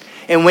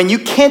 And when you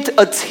can't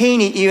attain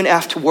it even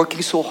after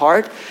working so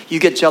hard, you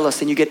get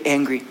jealous and you get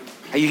angry.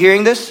 Are you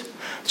hearing this?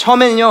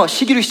 처음에는요,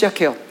 시기로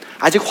시작해요.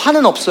 아직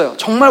화는 없어요.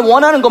 정말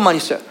원하는 것만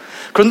있어요.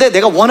 그런데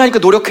내가 원하니까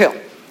노력해요.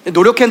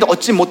 노력했는데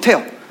얻지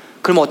못해요.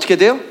 그러면 어떻게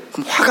돼요?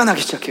 그럼 화가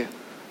나기 시작해요.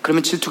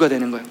 그러면 질투가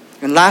되는 거예요.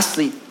 And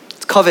lastly,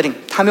 coveting.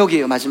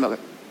 탐욕이에요, 마지막은.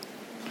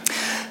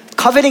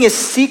 Coveting is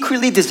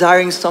secretly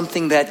desiring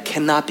something that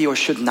cannot be or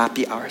should not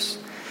be ours.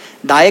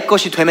 나의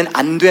것이 되면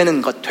안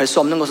되는 것, 될 수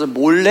없는 것을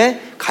몰래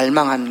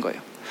갈망하는 거예요.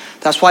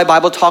 That's why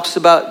Bible talks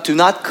about do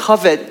not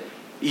covet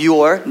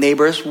your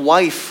neighbor's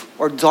wife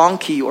or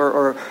donkey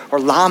or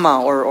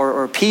llama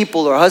or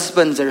people or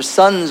husbands or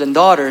sons and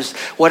daughters,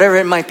 whatever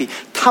it might be.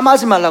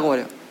 탐하지 말라고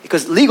해요.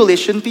 Because legally it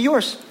shouldn't be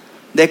yours.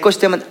 내 것이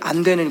되면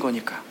안 되는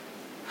거니까.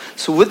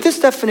 So with this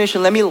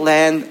definition, let me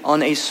land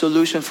on a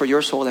solution for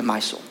your soul and my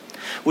soul.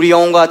 우리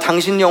영혼과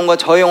당신 영혼과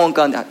저의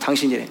영혼과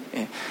당신이래.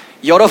 예.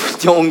 여러분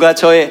영혼과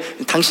저의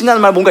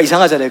당신이라는 말 뭔가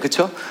이상하잖아요,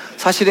 그렇죠?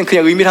 사실은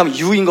그냥 의미를 하면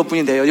유인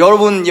것뿐인데요.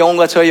 여러분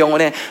영혼과 저의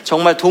영혼에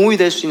정말 도움이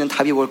될 수 있는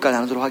답이 뭘까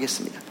나누도록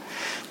하겠습니다.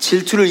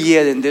 질투를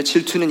이해해야 되는데요.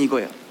 질투는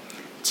이거예요.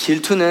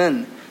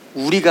 질투는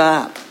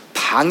우리가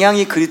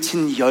방향이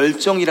그르친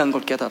열정이라는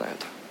걸 깨달아야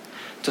돼요.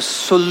 The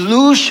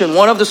solution,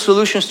 one of the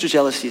solutions to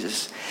jealousy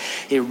is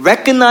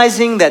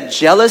recognizing that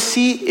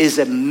jealousy is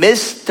a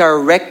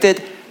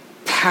misdirected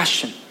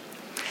passion.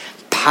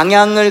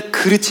 방향을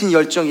그르친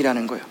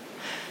열정이라는 거예요.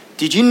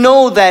 Did you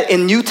know that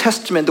in New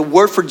Testament the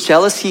word for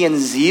jealousy and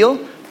zeal,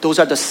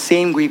 those are the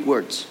same Greek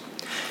words.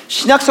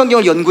 신약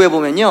성경을 연구해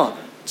보면요,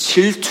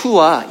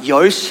 질투와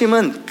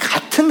열심은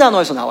같은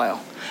단어에서 나와요.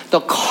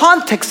 The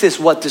context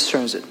is what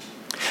discerns it.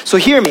 So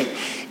hear me.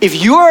 If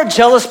you are a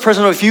jealous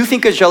person or if you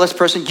think a jealous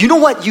person, you know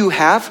what you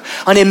have?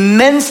 An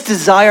immense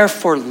desire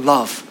for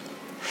love.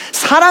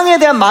 사랑에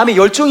대한 마음의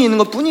열정이 있는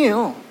것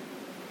뿐이에요.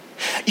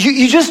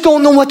 You just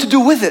don't know what to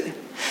do with it.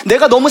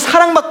 내가 너무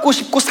사랑받고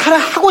싶고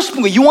사랑하고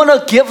싶은 거예요. You want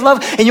to give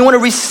love and you want to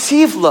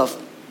receive love.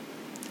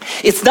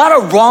 It's not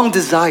a wrong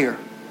desire.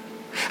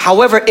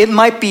 However, it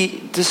might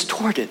be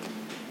distorted.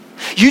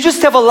 You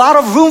just have a lot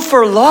of room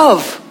for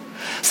love.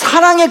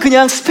 사랑에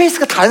그냥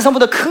스페이스가 다른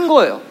사람보다 큰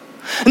거예요.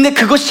 근데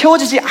그것이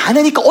채워지지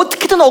않으니까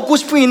어떻게든 얻고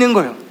싶은 게 있는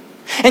거예요.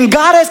 And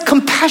God has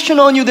compassion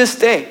on you this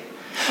day.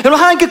 여러분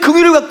하나님께 그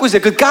위를 갖고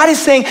있어요. Because God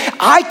is saying,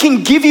 I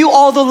can give you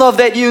all the love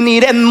that you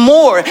need and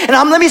more. And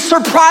let me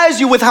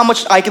surprise you with how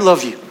much I can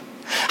love you.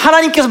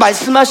 하나님께서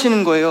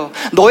말씀하시는 거예요.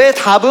 너의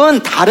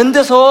답은 다른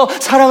데서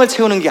사랑을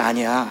채우는 게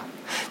아니야.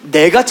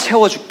 내가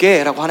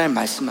채워줄게 라고 하나님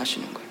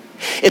말씀하시는 거예요.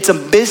 It's a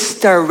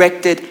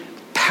misdirected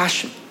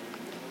passion.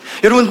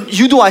 여러분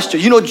유도 아시죠?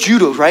 You know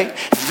judo, right?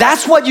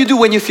 That's what you do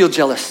when you feel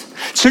jealous.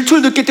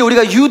 질투를 느낄 때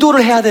우리가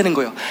유도를 해야 되는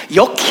거예요.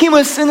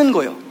 역힘을 쓰는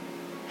거예요.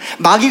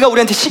 마귀가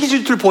우리한테 시기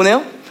질투를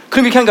보내요?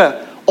 그럼 이렇게 하는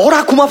거예요.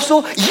 어라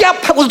고맙소?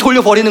 얍! 하고서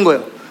돌려버리는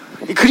거예요.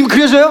 그림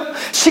그려져요?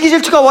 시기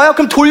질투가 와요?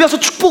 그럼 돌려서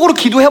축복으로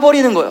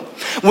기도해버리는 거예요.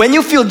 When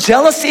you feel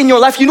jealous in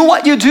your life, you know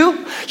what you do?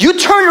 You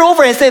turn it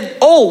over and say,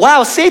 oh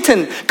wow,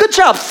 Satan, good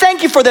job.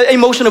 Thank you for the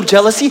emotion of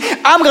jealousy.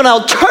 I'm going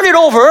to turn it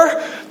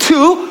over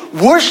to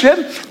worship,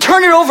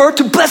 turn it over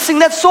to blessing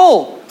that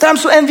soul that I'm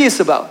so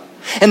envious about.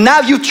 And now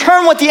you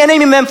turn what the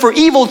enemy meant for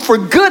evil for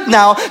good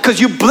now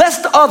because you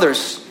blessed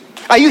others.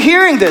 Are you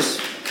hearing this?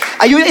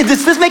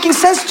 Is this making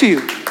sense to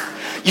you?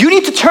 You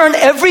need to turn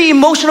every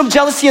emotion of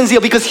jealousy and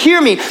zeal, because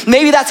hear me,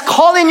 maybe that's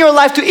calling your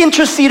life to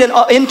intercede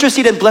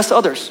and bless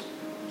others.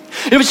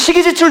 여러분,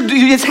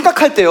 시기질투를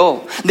생각할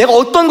때요, 내가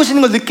어떤 것이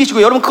있는 걸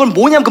느끼시고, 여러분 그건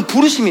뭐냐면 그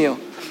부르심이에요.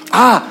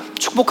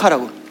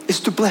 축복하라고.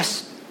 It's to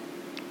bless.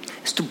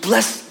 It's to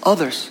bless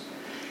others.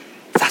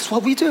 That's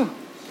what we do.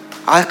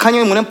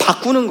 악한영의 뭐냐면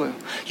바꾸는 거예요.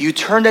 You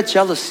turn that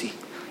jealousy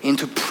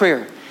into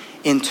prayer,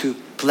 into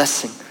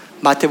blessing.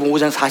 마태복음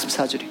 5장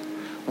 44절이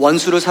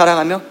원수를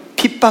사랑하며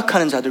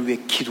핍박하는 자들 위해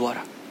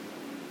기도하라.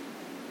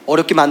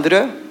 어렵게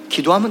만들어요?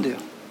 기도하면 돼요.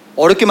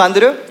 어렵게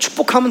만들어요?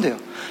 축복하면 돼요.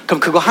 그럼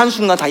그거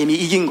한순간 다 이미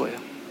이긴 거예요.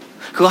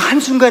 그거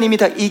한순간 이미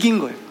다 이긴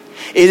거예요.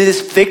 It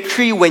is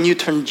victory when you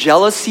turn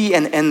jealousy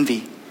and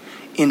envy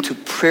into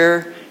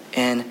prayer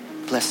and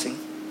blessing.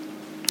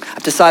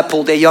 I've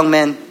discipled a young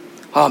man.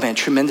 Oh man,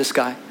 tremendous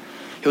guy.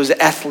 He was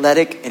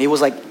athletic, and he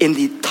was like in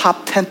the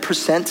top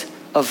 10%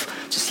 of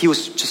he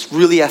was just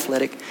really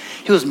athletic.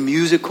 He was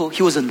musical.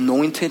 He was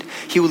anointed.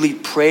 He would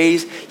lead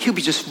praise. He would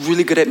be just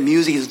really good at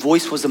music. His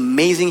voice was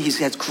amazing. He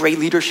had great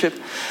leadership.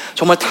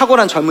 정말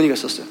탁월한 젊은이가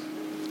있었어요.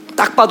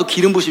 딱 봐도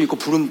기름 부심 있고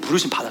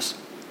부르심 받았어요.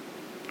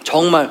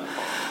 정말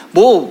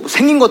뭐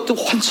생긴 것도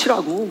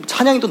훤칠하고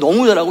찬양도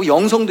너무 잘하고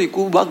영성도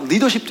있고 막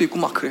리더십도 있고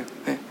막 그래요.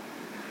 예.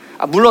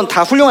 물론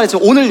다 훌륭한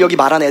애지만 오늘 여기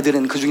말한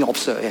애들은 그 중에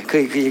없어요. 예. 그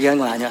얘기하는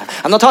건 아니야.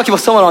 I'm not talking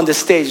about someone on this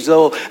stage,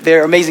 though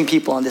they're amazing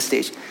people on this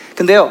stage.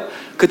 근데요,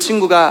 그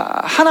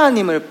친구가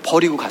하나님을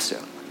버리고 갔어요.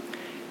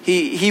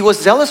 He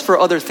was zealous for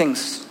other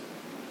things.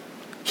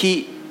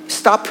 He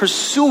stopped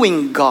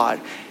pursuing God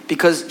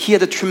because he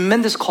had a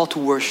tremendous call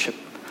to worship.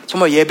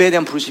 정말 예배에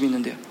대한 부르심이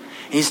있는데요.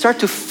 And he started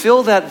to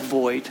fill that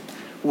void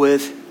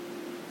with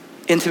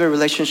intimate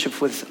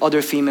relationship with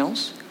other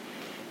females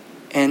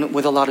and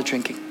with a lot of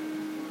drinking.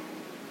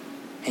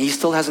 And he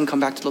still hasn't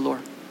come back to the Lord.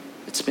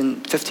 It's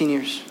been 15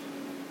 years.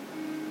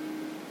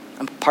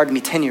 Pardon me,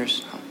 10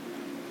 years.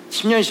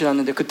 10년이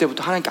지났는데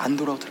그때부터 하나님께 안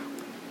돌아오더라고요.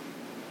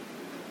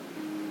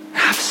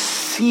 I've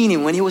seen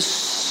him when he was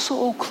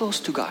so close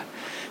to God.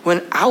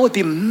 When I would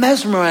be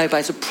mesmerized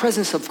by the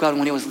presence of God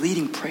when he was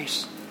leading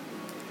praise.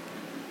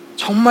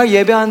 정말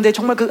예배하는데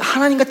정말 그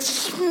하나님과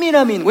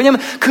친밀함이 있는, 왜냐면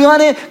그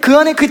안에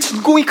그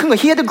진공이 큰 거예요.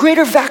 He had a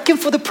greater vacuum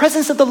for the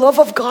presence of the love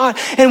of God.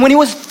 And when he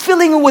was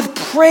filling it with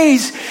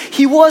praise,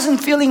 he wasn't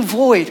feeling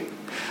void.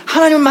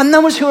 하나님을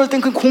만남을 채울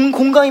땐 그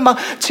공간이 막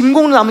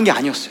진공으로 남은 게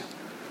아니었어요.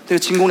 근데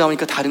진공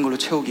나오니까 다른 걸로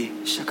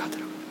채우기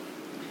시작하더라고요.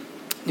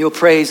 Your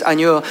praise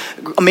and your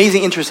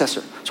amazing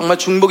intercessor. 정말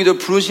중보기도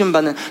부르심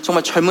받는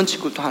정말 젊은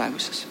친구도 하나 알고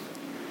있었어요.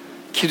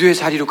 기도의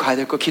자리로 가야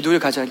될 거, 기도를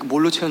가지 않고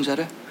뭘로 채운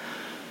자를?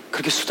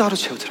 그렇게 수다로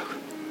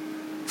채우더라고요.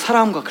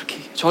 사람과 그렇게.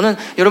 저는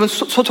여러분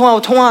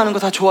소통하고 통화하는 거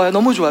다 좋아요.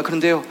 너무 좋아요.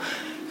 그런데요,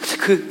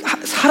 그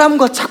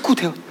사람과 자꾸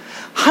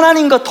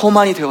하나님과 더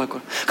많이 대화할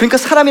거예요. 그러니까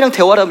사람이랑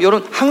대화를 하면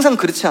여러분 항상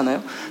그렇지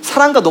않아요?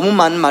 사람과 너무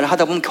많은 말을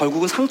하다 보면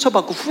결국은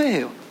상처받고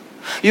후회해요.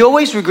 You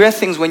always regret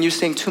things when you're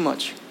saying too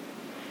much.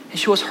 And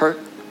she was hurt.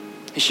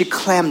 And she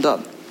clammed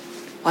up.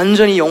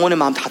 완전히 영혼의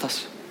마음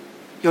닫았어요.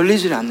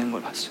 열리지 않는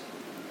걸 봤어요.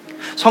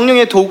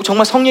 성령의 도구,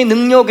 정말 성령의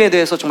능력에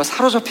대해서 정말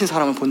사로잡힌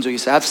사람을 본 적이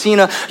있어요. I've seen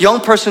a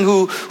young person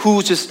who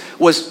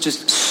was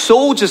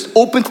so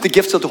open to the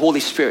gifts of the Holy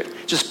Spirit,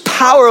 just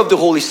power of the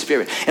Holy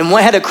Spirit, and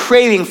had a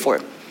craving for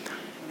it.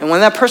 And when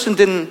that person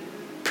didn't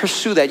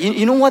pursue that,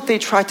 you know what they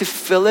tried to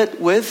fill it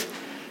with?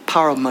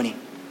 Power of money.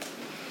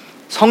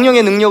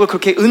 성령의 능력을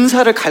그렇게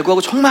은사를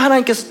갈구하고 정말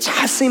하나님께서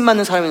잘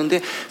쓰임받는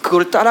사람이었는데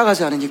그거를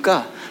따라가지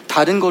않으니까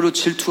다른 거로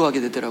질투하게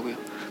되더라고요.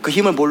 그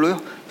힘을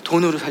뭘로요?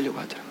 돈으로 살려고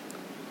하더라고요.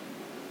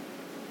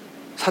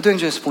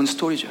 사도행전에서 본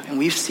스토리죠. And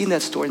we've seen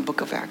that story in the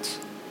book of Acts.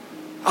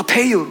 I'll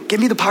pay you.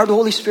 Give me the power of the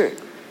Holy Spirit.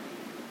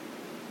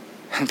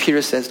 And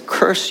Peter says,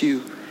 curse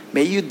you.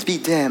 May you be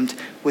damned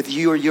with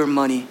your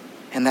money.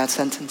 And that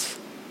sentence.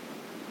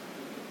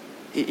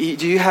 Do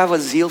you have a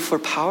zeal for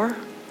power?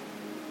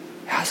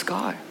 Ask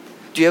God.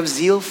 Do you have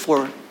zeal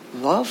for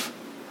love?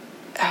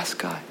 Ask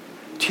God.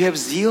 Do you have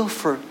zeal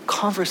for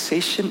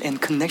conversation and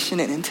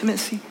connection and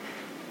intimacy?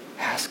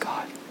 Ask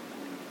God.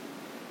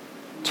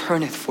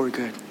 Turn it for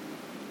good.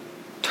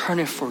 Turn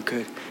it for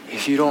good.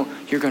 If you don't,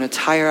 you're going to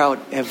tire out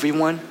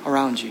everyone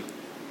around you,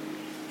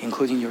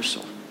 including your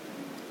soul.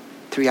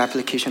 3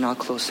 application, I'll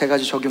close.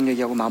 3가지 적용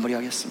얘기하고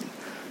마무리하겠습니다.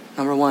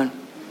 Number 1,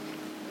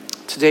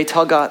 today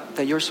tell God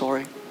that you're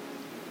sorry.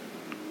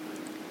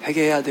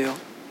 회개해야 돼요.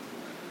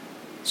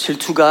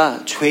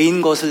 질투가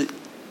죄인 것을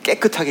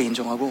깨끗하게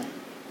인정하고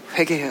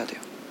회개해야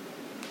돼요.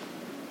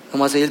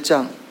 로마서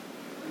 1장,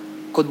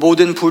 곧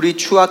모든 불의,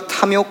 추악,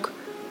 탐욕,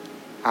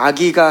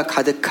 악의가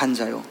가득한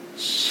자요.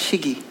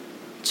 시기,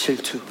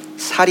 질투,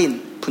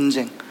 살인,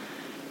 분쟁.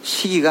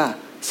 시기가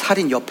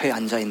살인 옆에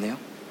앉아있네요.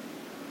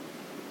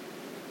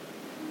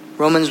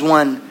 Romans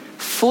 1,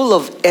 full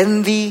of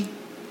envy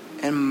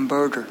and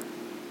murder.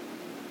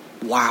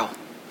 Wow.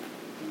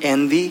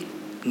 Envy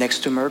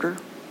next to murder.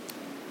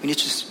 We need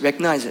to just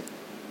recognize it.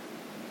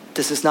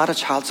 This is not a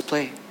child's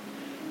play.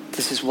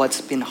 This is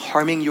what's been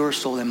harming your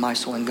soul and my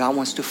soul, and God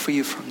wants to free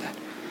you from that.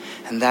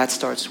 And that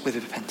starts with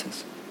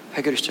repentance.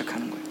 회개를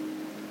시작하는 거예요.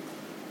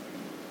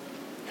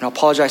 And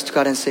apologize to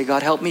God and say,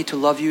 God, help me to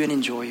love you and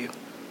enjoy you.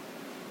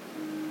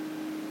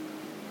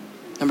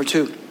 Number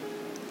 2,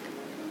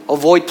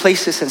 avoid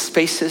places and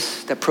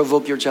spaces that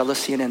provoke your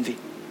jealousy and envy.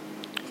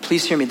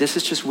 Please hear me. This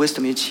is just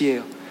wisdom. 이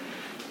지혜예요.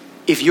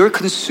 If you're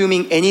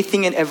consuming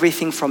anything and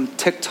everything from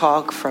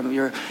TikTok, from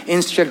your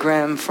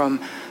Instagram, from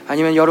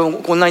아니면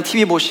여러분 온라인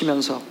TV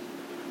보시면서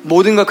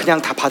모든 걸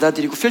그냥 다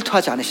받아들이고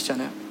필터하지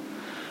않으시잖아요.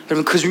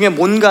 여러분 그 중에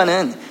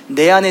뭔가는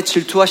내 안의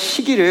질투와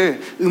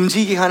시기를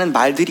움직이게 하는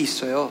말들이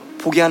있어요.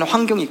 보게 하는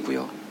환경이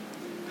있고요.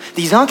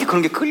 근데 이상하게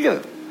그런 게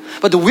끌려요.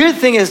 But the weird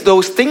thing is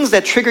those things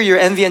that trigger your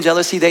envy and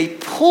jealousy, they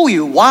pull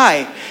you.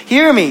 Why?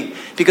 Hear me.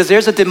 Because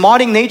there's a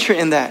demonic nature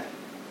in that.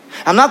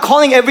 I'm not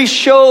calling every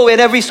show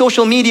and every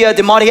social media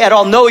demonic at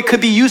all. No, it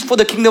could be used for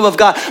the kingdom of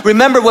God.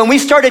 Remember, when we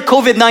started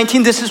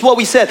COVID-19, this is what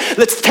we said.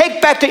 Let's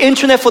take back the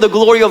internet for the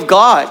glory of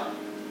God.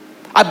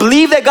 I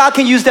believe that God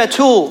can use that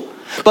tool.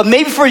 But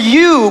maybe for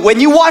you, when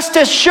you watch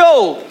that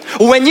show,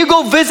 or when you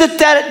go visit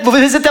that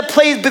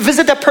place,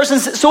 visit that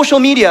person's social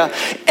media,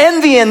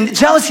 envy and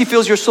jealousy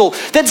fills your soul.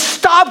 Then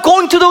stop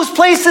going to those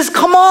places.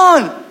 Come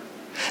on.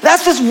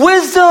 That's just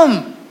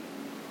wisdom.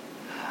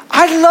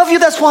 I love you.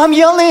 That's why I'm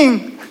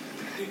yelling.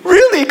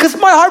 Really, because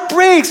my heart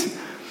breaks.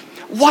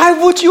 Why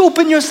would you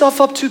open yourself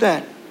up to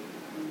that?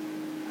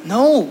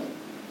 No.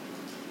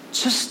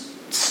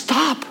 Just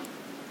stop.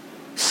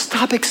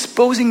 Stop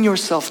exposing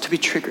yourself to be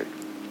triggered.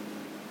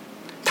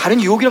 다른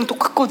유혹이랑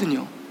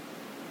똑같거든요.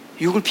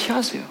 유혹을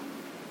피하세요.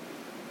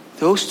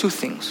 Those two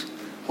things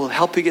will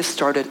help you get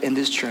started in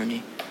this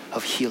journey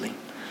of healing.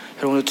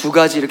 여러분 오늘 두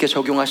가지 이렇게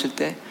적용하실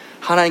때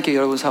하나님께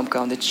여러분 삶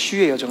가운데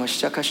치유의 여정을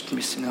시작하실 줄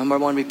믿습니다. Number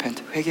 1,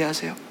 repent.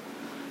 회개하세요.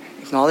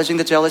 Acknowledging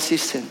the jealousy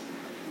sin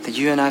that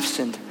you and I've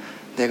sinned.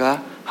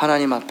 내가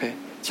하나님 앞에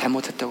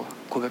잘못했다고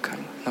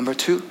고백하는 거예요. Number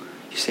 2,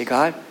 you say,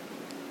 God,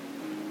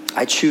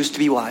 I choose to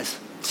be wise.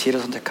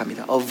 지혜를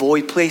선택합니다.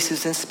 Avoid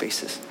places and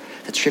spaces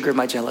that trigger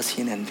my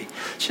jealousy and envy.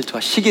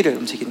 질투와 시기를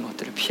움직이는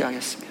것들을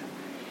피하겠습니다.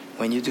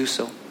 When you do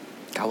so,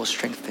 God will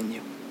strengthen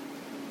you.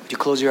 Would you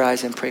close your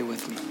eyes and pray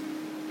with me?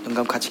 눈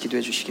감고 같이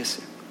기도해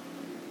주시겠어요?